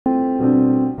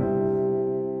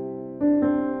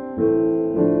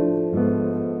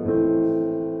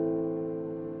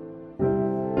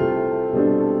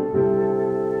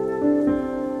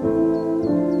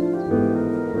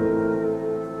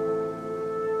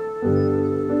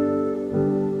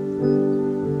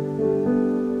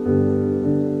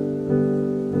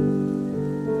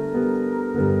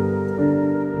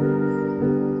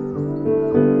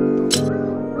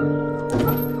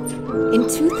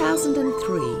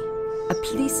a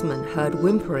policeman heard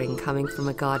whimpering coming from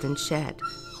a garden shed.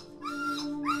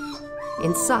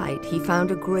 Inside, he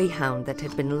found a greyhound that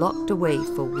had been locked away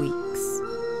for weeks.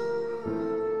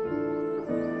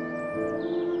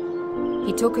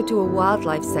 He took her to a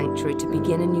wildlife sanctuary to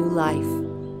begin a new life.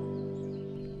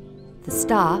 The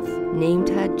staff named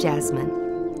her Jasminne,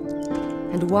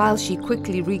 and while she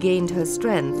quickly regained her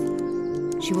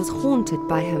strength, she was haunted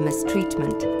by her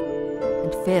mistreatment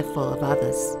and fearful of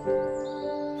others.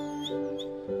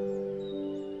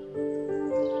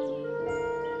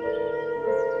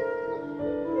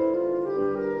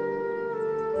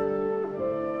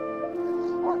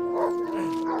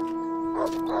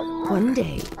 One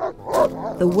day,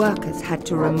 the workers had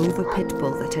to remove a pit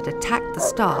bull that had attacked the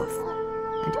staff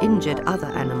and injured other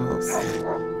animals.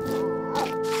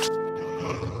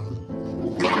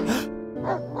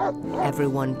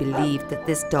 Everyone believed that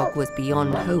this dog was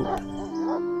beyond hope.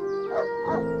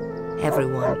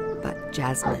 Everyone but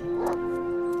Jasminne.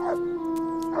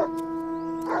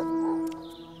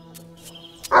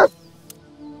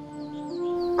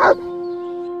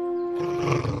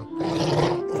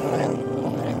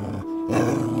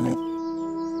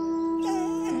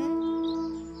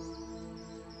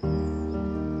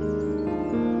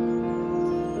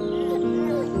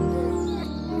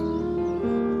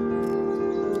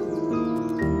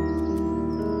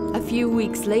 A few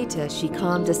weeks later, she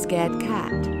calmed a scared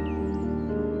cat.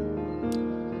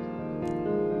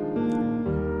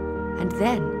 And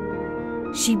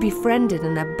then, she befriended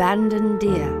an abandoned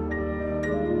deer.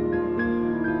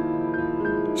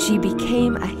 She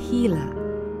became a healer.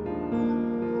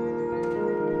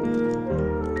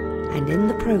 And in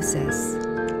the process,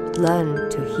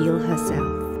 learned to heal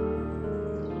herself.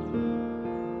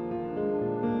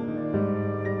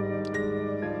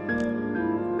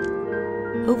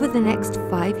 Over the next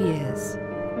 5 years,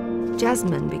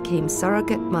 Jasminne became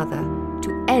surrogate mother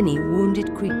to any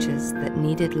wounded creatures that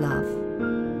needed love.